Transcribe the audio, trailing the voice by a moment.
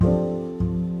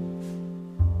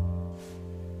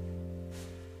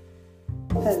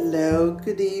Hello,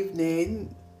 good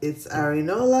evening. It's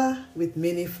Arinola with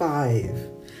Mini 5.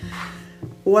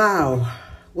 Wow,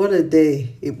 what a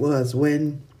day it was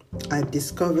when I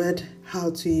discovered how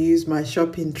to use my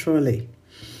shopping trolley.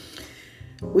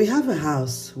 We have a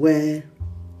house where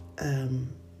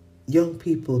young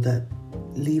people that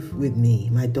live with me,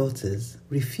 my daughters,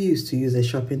 refuse to use a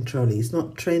shopping trolley. It's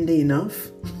not trendy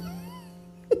enough.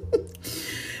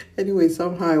 Anyway,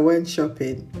 somehow I went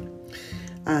shopping.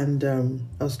 And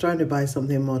I was trying to buy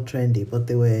something more trendy, but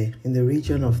they were in the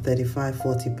region of 35,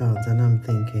 40 pounds. And I'm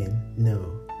thinking,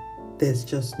 no, there's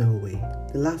just no way.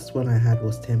 The last one I had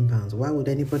was 10 pounds. Why would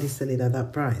anybody sell it at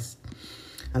that price?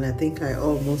 And I think I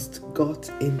almost got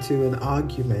into an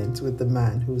argument with the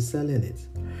man who was selling it.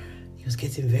 He was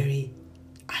getting very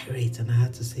irate, and I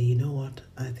had to say, you know what?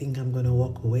 I think I'm going to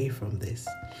walk away from this.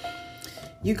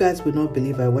 You guys would not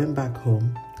believe I went back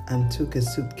home and took a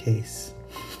suitcase.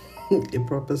 A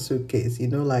proper suitcase,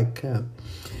 like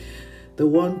the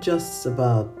one just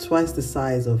about twice the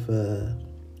size of the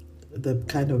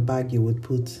kind of bag you would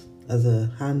put as a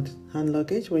hand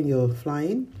luggage when you're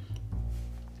flying,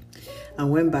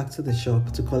 and went back to the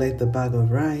shop to collect the bag of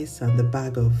rice and the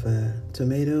bag of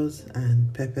tomatoes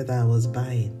and pepper that I was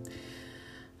buying.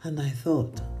 And I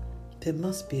thought, there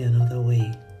must be another way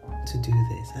to do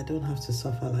this. I don't have to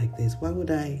suffer like this. Why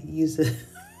would I use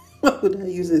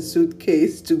a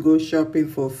suitcase to go shopping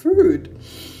for food?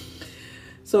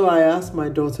 So I asked my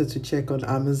daughter to check on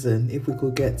Amazon if we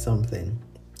could get something.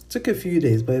 It took a few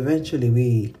days, but eventually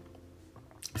we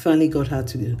finally got her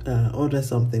to order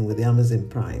something with the Amazon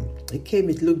Prime. It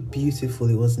came, it looked beautiful.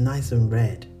 It was nice and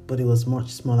red, but it was much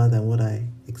smaller than what I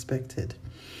expected.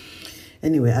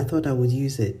 Anyway, I thought I would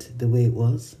use it the way it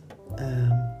was.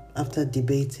 After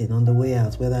debating on the way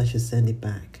out whether I should send it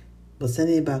back. But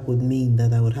sending it back would mean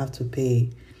that I would have to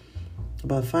pay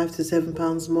about £5 to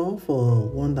 £7 more for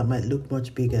one that might look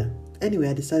much bigger. Anyway,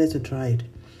 I decided to try it.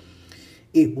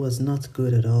 It was not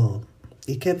good at all.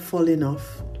 It kept falling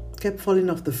off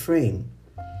the frame.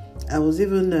 I was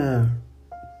even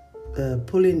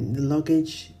pulling the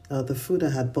luggage, the food I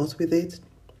had bought with it.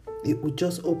 It would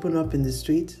just open up in the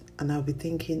street, and I'll be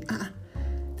thinking,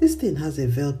 this thing has a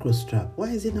Velcro strap. Why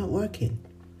is it not working?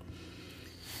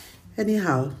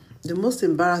 Anyhow, the most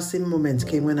embarrassing moment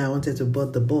came when I wanted to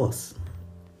board the bus.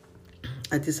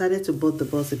 I decided to board the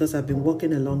bus because I've been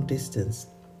walking a long distance.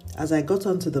 As I got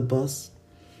onto the bus,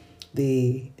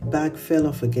 the bag fell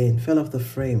off the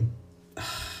frame.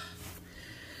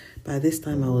 By this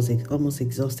time, I was almost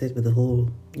exhausted with the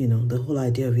whole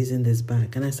idea of using this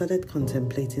bag. And I started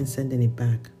contemplating sending it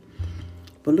back.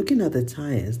 But looking at the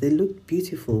tires, they looked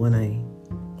beautiful when I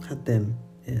had them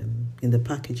in the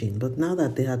packaging, but now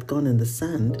that they had gone in the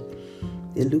sand,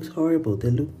 they looked horrible.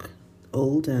 They look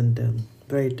old and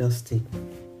very dusty.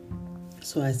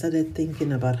 So I started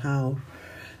thinking about how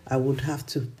I would have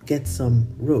to get some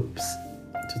ropes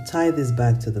to tie this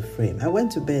bag to the frame. I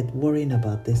went to bed worrying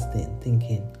about this thing,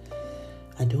 thinking,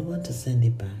 I don't want to send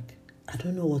it back. I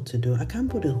don't know what to do. I can't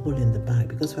put a hole in the bag,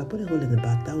 because if I put a hole in the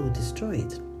bag, that will destroy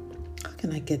it. How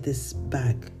can I get this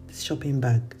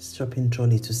shopping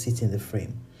trolley to sit in the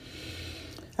frame?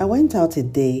 I went out a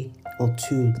day or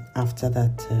two after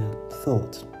that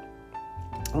thought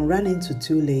and ran into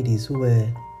two ladies who were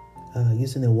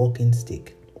using a walking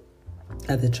stick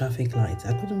at the traffic light.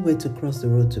 I couldn't wait to cross the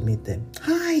road to meet them.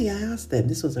 Hi, I asked them.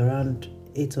 This was around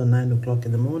 8 or 9 o'clock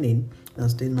in the morning. I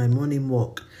was doing my morning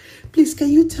walk. Please, can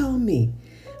you tell me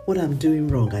what I'm doing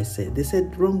wrong? I said. They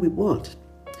said, wrong with what?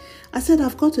 I said,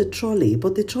 I've got a trolley,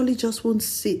 but the trolley just won't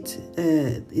sit.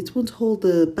 It won't hold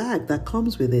the bag that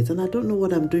comes with it. And I don't know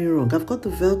what I'm doing wrong. I've got the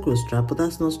Velcro strap, but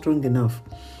that's not strong enough.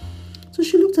 So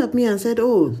she looked at me and said,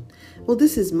 oh, well,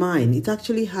 this is mine. It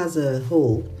actually has a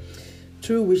hole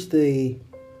through which the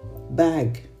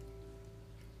bag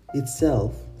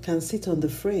itself can sit on the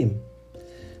frame.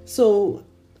 So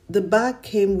the bag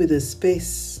came with a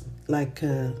space, like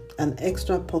an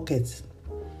extra pocket,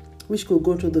 which could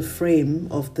go to the frame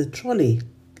of the trolley.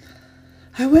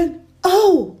 I went,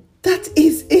 oh, that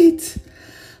is it.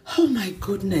 Oh my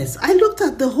goodness. I looked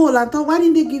at the hole and thought, why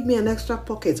didn't they give me an extra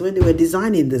pocket when they were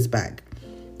designing this bag?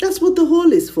 That's what the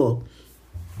hole is for.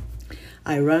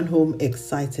 I ran home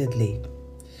excitedly.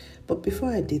 But before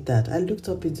I did that, I looked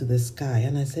up into the sky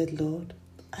and I said, Lord,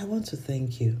 I want to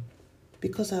thank you,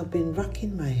 because I've been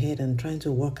racking my head and trying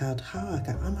to work out how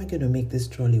am I going to make this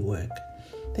trolley work.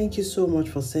 Thank you so much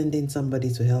for sending somebody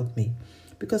to help me,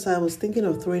 because I was thinking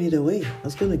of throwing it away. I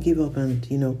was going to give up and,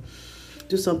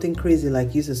 do something crazy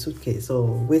like use a suitcase or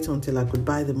wait until I could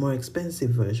buy the more expensive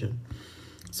version.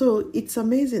 So it's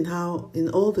amazing how in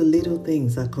all the little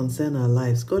things that concern our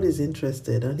lives, God is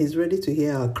interested and He's ready to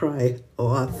hear our cry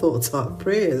or our thoughts, or our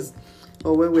prayers,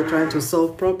 or when we're trying to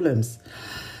solve problems.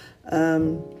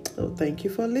 So thank you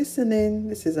for listening.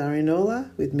 This is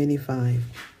Arinola with Mini 5.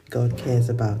 God cares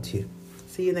about you.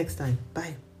 See you next time.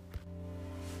 Bye.